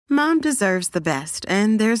Mom deserves the best,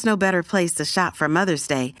 and there's no better place to shop for Mother's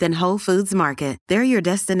Day than Whole Foods Market. They're your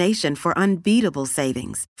destination for unbeatable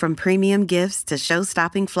savings, from premium gifts to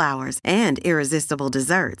show-stopping flowers and irresistible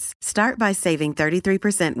desserts. Start by saving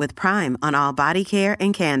 33% with Prime on all body care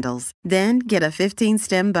and candles. Then get a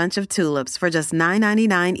 15-stem bunch of tulips for just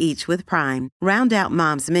 $9.99 each with Prime. Round out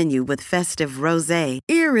Mom's menu with festive rosé,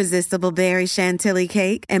 irresistible berry chantilly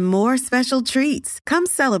cake, and more special treats. Come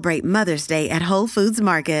celebrate Mother's Day at Whole Foods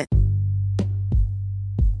Market.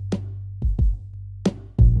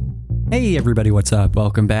 Hey everybody, what's up?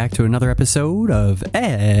 Welcome back to another episode of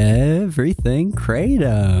Everything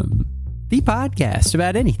Kratom, the podcast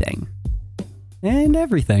about anything and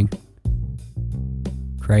everything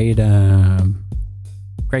Kratom.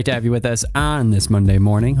 Great to have you with us on this Monday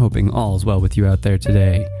morning. Hoping all is well with you out there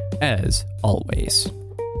today, as always.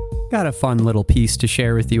 Got a fun little piece to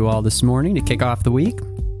share with you all this morning to kick off the week.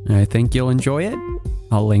 I think you'll enjoy it.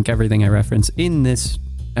 I'll link everything I reference in this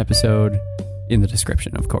episode in the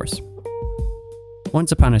description, of course.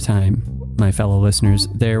 Once upon a time, my fellow listeners,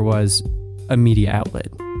 there was a media outlet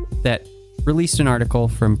that released an article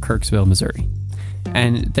from Kirksville, Missouri.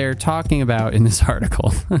 And they're talking about in this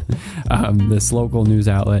article, this local news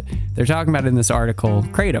outlet, they're talking about in this article,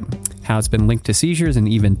 Kratom, how it's been linked to seizures and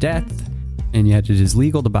even death, and yet it is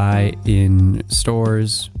legal to buy in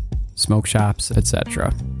stores, smoke shops,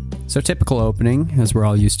 etc. So typical opening, as we're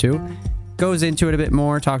all used to, goes into it a bit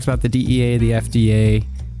more, talks about the DEA, the FDA,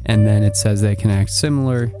 and then it says they can act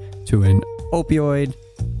similar to an opioid,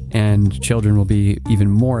 and children will be even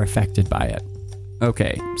more affected by it.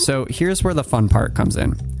 Okay, so here's where the fun part comes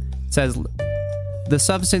in. It says, the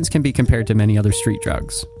substance can be compared to many other street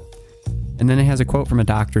drugs. And then it has a quote from a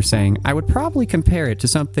doctor saying, I would probably compare it to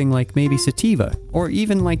something like maybe sativa, or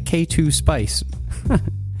even like K-2 spice.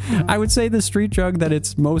 I would say the street drug that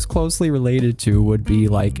it's most closely related to would be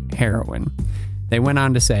like heroin. They went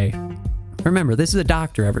on to say, remember, this is a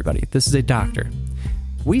doctor, everybody. This is a doctor.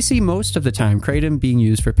 We see most of the time Kratom being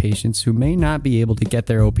used for patients who may not be able to get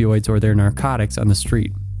their opioids or their narcotics on the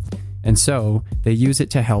street. And so they use it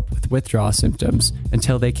to help with withdrawal symptoms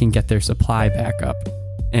until they can get their supply back up.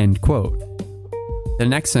 End quote. The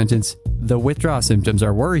next sentence, the withdrawal symptoms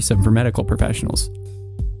are worrisome for medical professionals.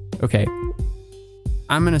 Okay,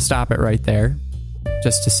 I'm going to stop it right there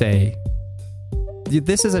just to say,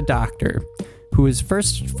 this is a doctor who is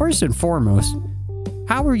first and foremost,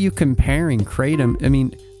 how are you comparing Kratom? I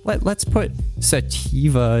mean, let's put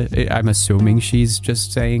sativa. I'm assuming she's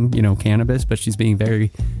just saying, cannabis, but she's being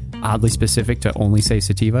very oddly specific to only say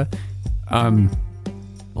sativa.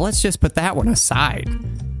 Let's just put that one aside.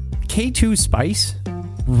 K-2 spice?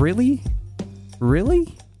 Really?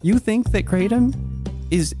 You think that Kratom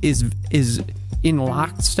is in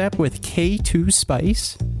lockstep with K-2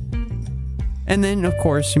 spice? And then, of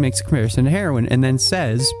course, she makes a comparison to heroin and then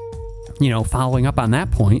says, following up on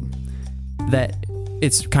that point, that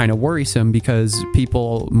it's kind of worrisome because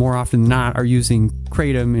people more often than not are using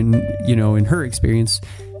Kratom in her experience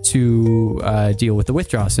to deal with the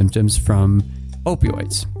withdrawal symptoms from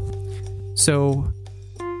opioids. So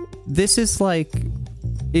this is like,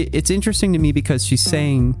 it's interesting to me because she's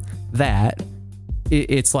saying that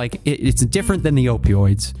it's like, it's different than the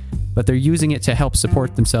opioids, but they're using it to help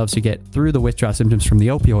support themselves to get through the withdrawal symptoms from the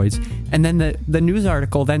opioids. And then the news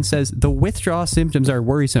article then says the withdrawal symptoms are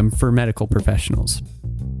worrisome for medical professionals.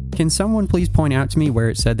 Can someone please point out to me where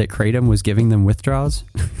it said that Kratom was giving them withdrawals?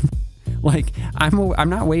 Like, I'm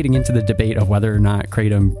not wading into the debate of whether or not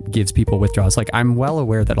Kratom gives people withdrawals. Like, I'm well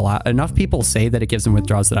aware that enough people say that it gives them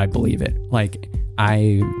withdrawals that I believe it. Like,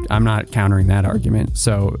 I'm not countering that argument.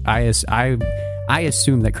 So I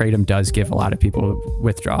assume that Kratom does give a lot of people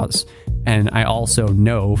withdrawals. And I also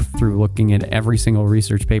know through looking at every single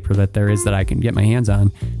research paper that there is that I can get my hands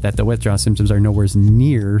on that the withdrawal symptoms are nowhere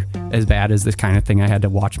near as bad as this kind of thing I had to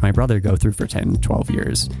watch my brother go through for 10, 12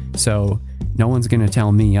 years. So no one's going to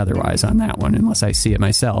tell me otherwise on that one unless I see it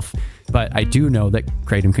myself. But I do know that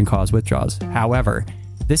Kratom can cause withdrawals. However,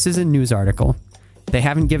 this is a news article. They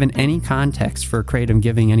haven't given any context for Kratom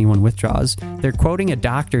giving anyone withdrawals. They're quoting a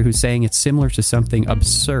doctor who's saying it's similar to something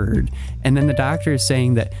absurd. And then the doctor is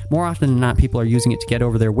saying that more often than not, people are using it to get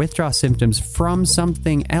over their withdrawal symptoms from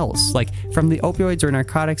something else, like from the opioids or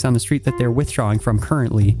narcotics on the street that they're withdrawing from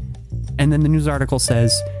currently. And then the news article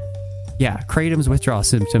says, yeah, Kratom's withdrawal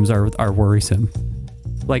symptoms are worrisome.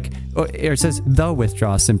 Like, it says the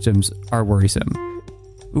withdrawal symptoms are worrisome.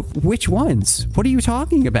 Which ones? What are you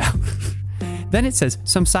talking about? Then it says,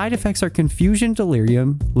 some side effects are confusion,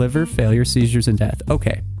 delirium, liver failure, seizures, and death.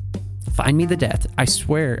 Okay, find me the death. I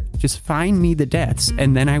swear, just find me the deaths,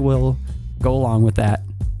 and then I will go along with that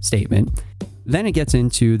statement. then it gets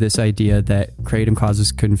into this idea that kratom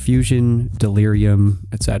causes confusion, delirium,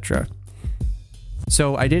 etc.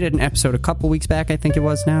 So I did an episode a couple weeks back, I think it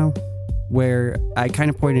was now, where I kind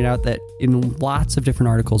of pointed out that in lots of different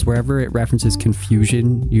articles, wherever it references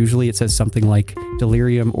confusion, usually it says something like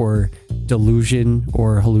delirium or delusion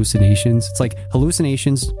or hallucinations. It's like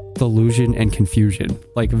hallucinations, delusion, and confusion.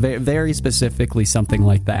 Like very specifically something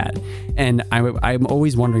like that. And I'm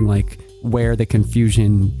always wondering like where the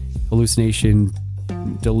confusion, hallucination,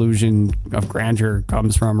 delusion of grandeur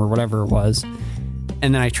comes from or whatever it was.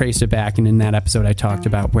 And then I traced it back, and in that episode I talked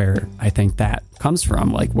about where I think that comes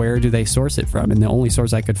from. Like, where do they source it from? And the only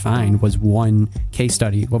source I could find was one case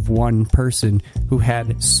study of one person who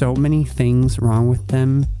had so many things wrong with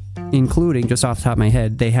them, including, just off the top of my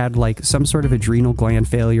head, they had like some sort of adrenal gland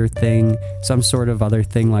failure thing, some sort of other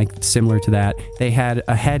thing like similar to that. They had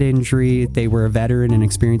a head injury. They were a veteran and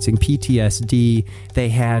experiencing PTSD. They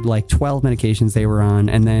had like 12 medications they were on,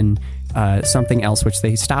 and then something else, which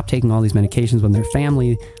they stopped taking all these medications when their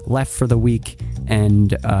family left for the week, and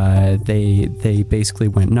they basically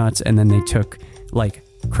went nuts, and then they took like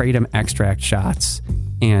kratom extract shots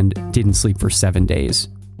and didn't sleep for 7 days.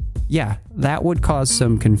 Yeah, that would cause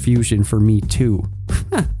some confusion for me too.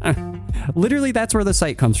 Literally, that's where the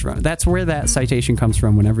site comes from. That's where that citation comes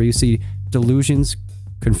from. Whenever you see delusions,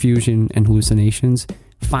 confusion, and hallucinations,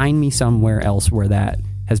 find me somewhere else where that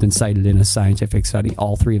has been cited in a scientific study,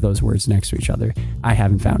 all three of those words next to each other. I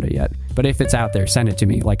haven't found it yet, but if it's out there, send it to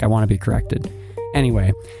me. Like, I want to be corrected.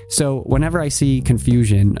 Anyway, so whenever I see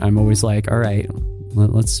confusion, I'm always like, all right,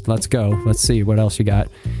 let's go. Let's see what else you got.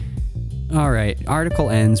 All right, article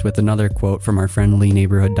ends with another quote from our friendly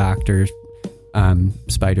neighborhood doctor,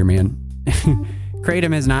 Spider-Man.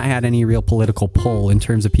 Kratom has not had any real political pull in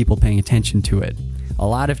terms of people paying attention to it. A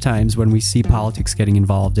lot of times when we see politics getting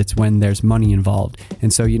involved, it's when there's money involved.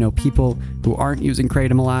 And so, people who aren't using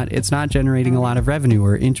kratom a lot, it's not generating a lot of revenue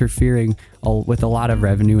or interfering with a lot of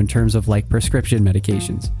revenue in terms of like prescription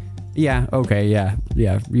medications. Yeah, okay, yeah,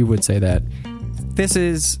 you would say that. This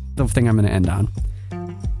is the thing I'm going to end on.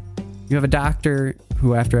 You have a doctor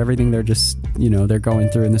who, after everything they're just, they're going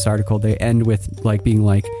through in this article, they end with like being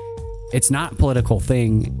like, it's not a political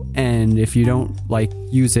thing, and if you don't like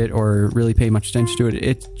use it or really pay much attention to it,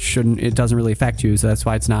 it doesn't really affect you, so that's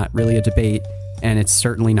why it's not really a debate, and it's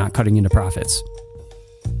certainly not cutting into profits.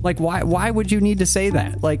 Like, why would you need to say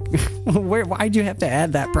that? Like, why'd you have to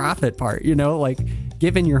add that profit part? Like,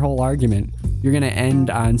 given your whole argument, you're going to end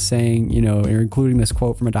on saying, or including this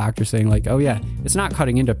quote from a doctor saying like, oh yeah, it's not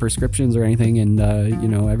cutting into prescriptions or anything, and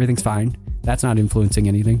everything's fine. That's not influencing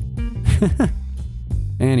anything.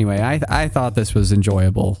 Anyway, I thought this was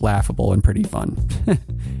enjoyable, laughable, and pretty fun.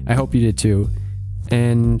 I hope you did too.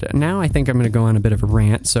 And now I think I'm going to go on a bit of a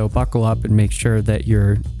rant, so buckle up and make sure that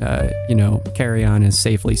your, carry-on is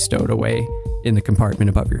safely stowed away in the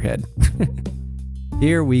compartment above your head.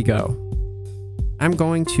 Here we go. I'm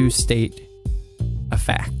going to state a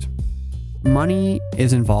fact. Money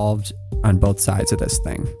is involved on both sides of this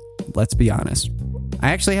thing. Let's be honest.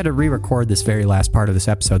 I actually had to re-record this very last part of this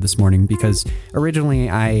episode this morning because originally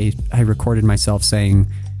I recorded myself saying,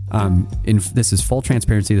 this is full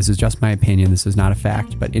transparency, this is just my opinion, this is not a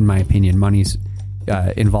fact, but in my opinion, money's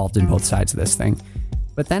involved in both sides of this thing.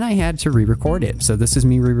 But then I had to re-record it, so this is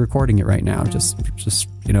me re-recording it right now, just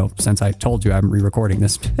since I told you I'm re-recording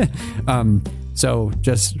this. So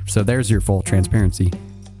there's your full transparency.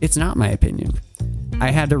 It's not my opinion. I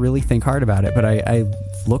had to really think hard about it, but I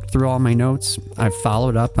looked through all my notes. I've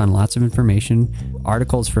followed up on lots of information,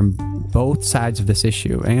 articles from both sides of this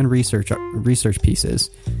issue, and research pieces.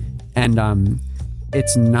 And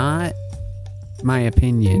it's not my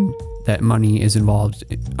opinion that money is involved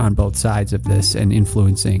on both sides of this and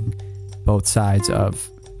influencing both sides of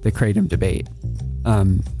the kratom debate.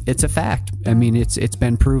 It's a fact. I mean, it's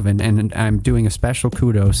been proven, and I'm doing a special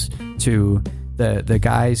kudos to the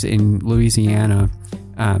guys in Louisiana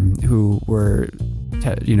who were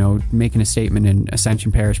making a statement in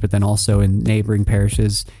Ascension Parish, but then also in neighboring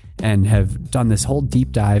parishes, and have done this whole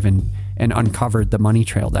deep dive and uncovered the money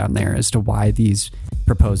trail down there as to why these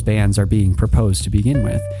proposed bans are being proposed to begin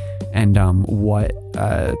with, and what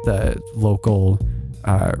the local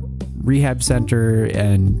rehab center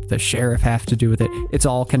and the sheriff have to do with it. It's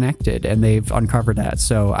all connected, and they've uncovered that.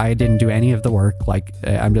 So I didn't do any of the work. Like,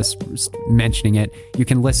 I'm just mentioning it. You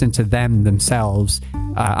can listen to them themselves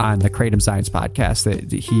on the Kratom Science podcast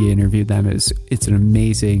that he interviewed them. It's an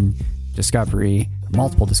amazing discovery,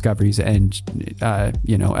 multiple discoveries, and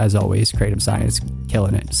as always, Kratom Science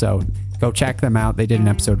killing it. So go check them out. They did an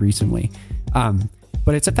episode recently.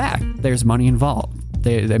 But it's a fact. There's money involved.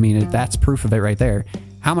 That's proof of it right there.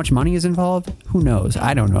 How much money is involved? Who knows?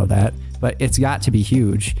 I don't know that, but it's got to be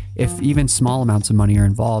huge. If even small amounts of money are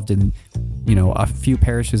involved in, a few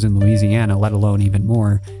parishes in Louisiana, let alone even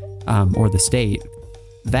more, or the state,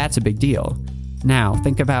 that's a big deal. Now,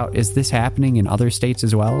 think about, is this happening in other states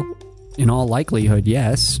as well? In all likelihood,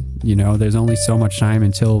 yes. There's only so much time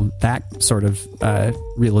until that sort of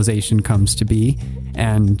realization comes to be,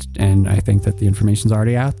 and I think that the information's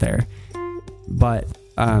already out there. But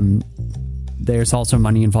there's also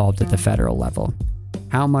money involved at the federal level.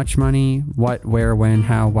 How much money? What, where, when,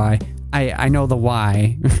 how, why? I know the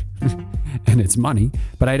why, and it's money,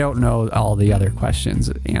 but I don't know all the other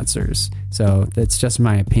answers. So that's just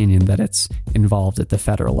my opinion that it's involved at the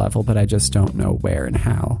federal level, but I just don't know where and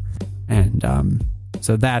how. And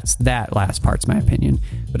so that last part's my opinion.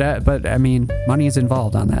 But I mean, money is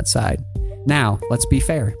involved on that side. Now, let's be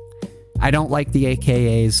fair. I don't like the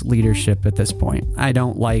AKA's leadership at this point. I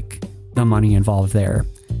don't like the money involved there.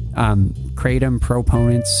 Kratom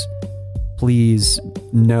proponents, please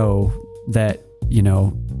know that,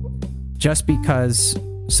 just because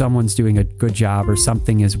someone's doing a good job or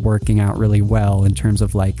something is working out really well in terms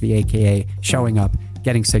of like the AKA showing up,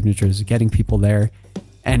 getting signatures, getting people there.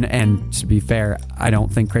 And to be fair, I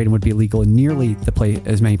don't think kratom would be legal in nearly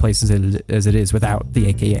as many places as it is without the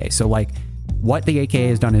AKA. So like what the AKA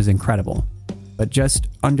has done is incredible, but just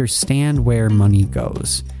understand where money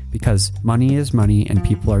goes, because money is money and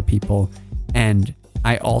people are people. And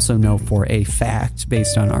I also know for a fact,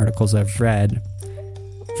 based on articles I've read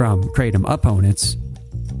from kratom opponents,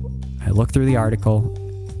 I look through the article,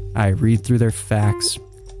 I read through their facts,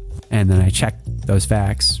 and then I check those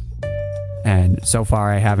facts. And so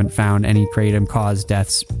far, I haven't found any kratom cause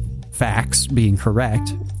deaths facts being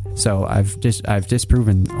correct. So I've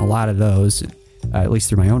disproven a lot of those, at least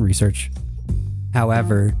through my own research.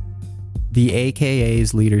 However, the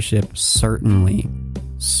AKA's leadership certainly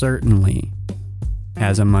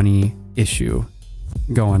has a money issue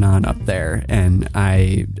going on up there, and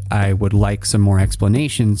I would like some more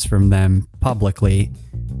explanations from them publicly,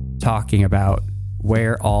 talking about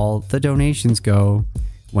where all the donations go.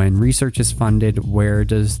 When research is funded, where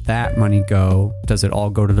does that money go? Does it all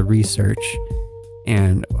go to the research?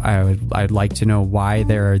 And I'd like to know why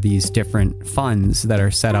there are these different funds that are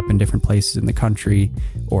set up in different places in the country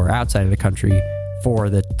or outside of the country for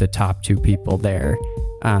the top two people there,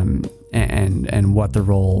 and what the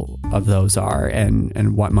role of those are,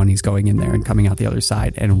 and what money's going in there and coming out the other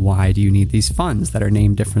side, and why do you need these funds that are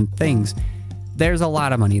named different things? There's a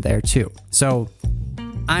lot of money there too. So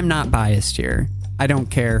I'm not biased here. I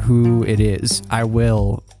don't care who it is. I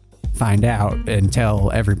will find out and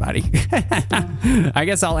tell everybody. I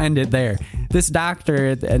guess I'll end it there. This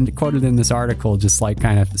doctor, and quoted in this article, just like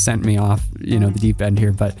kind of sent me off, the deep end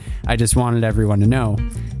here, but I just wanted everyone to know,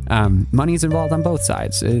 money's involved on both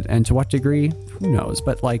sides, and to what degree, who knows?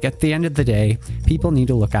 But like at the end of the day, people need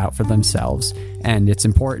to look out for themselves, and it's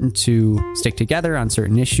important to stick together on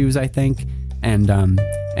certain issues, I think, and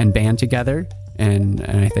band together. And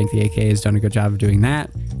I think the AKA has done a good job of doing that.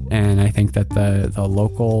 And I think that the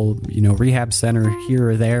local, rehab center here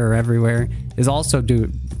or there or everywhere is also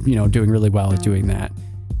doing really well at doing that.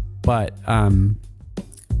 But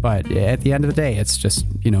at the end of the day, it's just,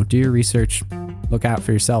 do your research, look out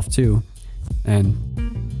for yourself too.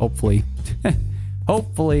 And hopefully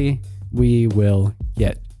we will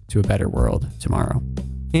get to a better world tomorrow.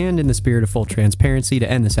 And in the spirit of full transparency, to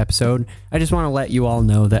end this episode, I just want to let you all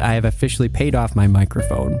know that I have officially paid off my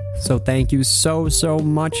microphone. So thank you so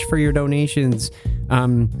much for your donations. I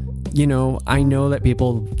know that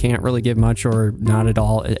people can't really give much or not at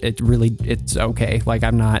all. It's okay. Like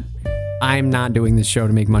I'm not doing this show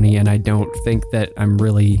to make money, and I don't think that I'm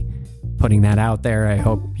really putting that out there. I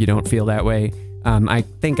hope you don't feel that way. I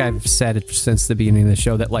think I've said it since the beginning of the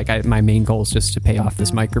show that my main goal is just to pay off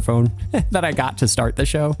this microphone that I got to start the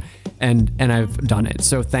show, and I've done it.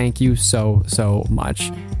 So thank you so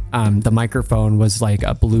much. The microphone was like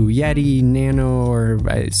a Blue Yeti Nano or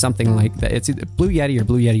something like that. It's either Blue Yeti or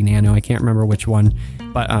Blue Yeti Nano. I can't remember which one,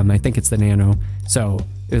 but I think it's the Nano. So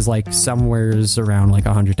it was like somewhere's around like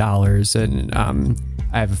 $100, and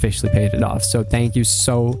I have officially paid it off. So thank you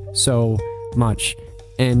so much.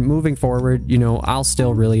 And moving forward, I'll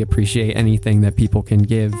still really appreciate anything that people can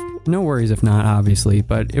give. No worries if not, obviously,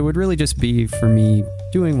 but it would really just be for me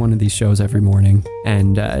doing one of these shows every morning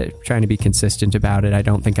and trying to be consistent about it. I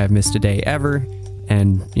don't think I've missed a day ever.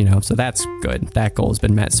 And, so that's good. That goal has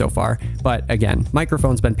been met so far. But again,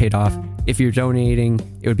 microphone's been paid off. If you're donating,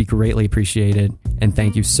 it would be greatly appreciated. And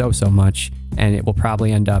thank you so much. And it will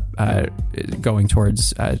probably end up going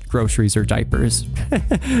towards groceries or diapers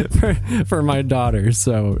for my daughter.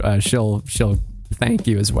 So she'll thank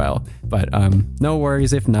you as well. But no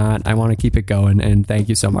worries if not. I want to keep it going, and thank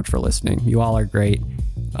you so much for listening. You all are great.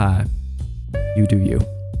 You do you.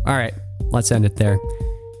 All right, let's end it there.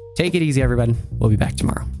 Take it easy, everybody. We'll be back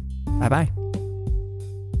tomorrow. Bye-bye.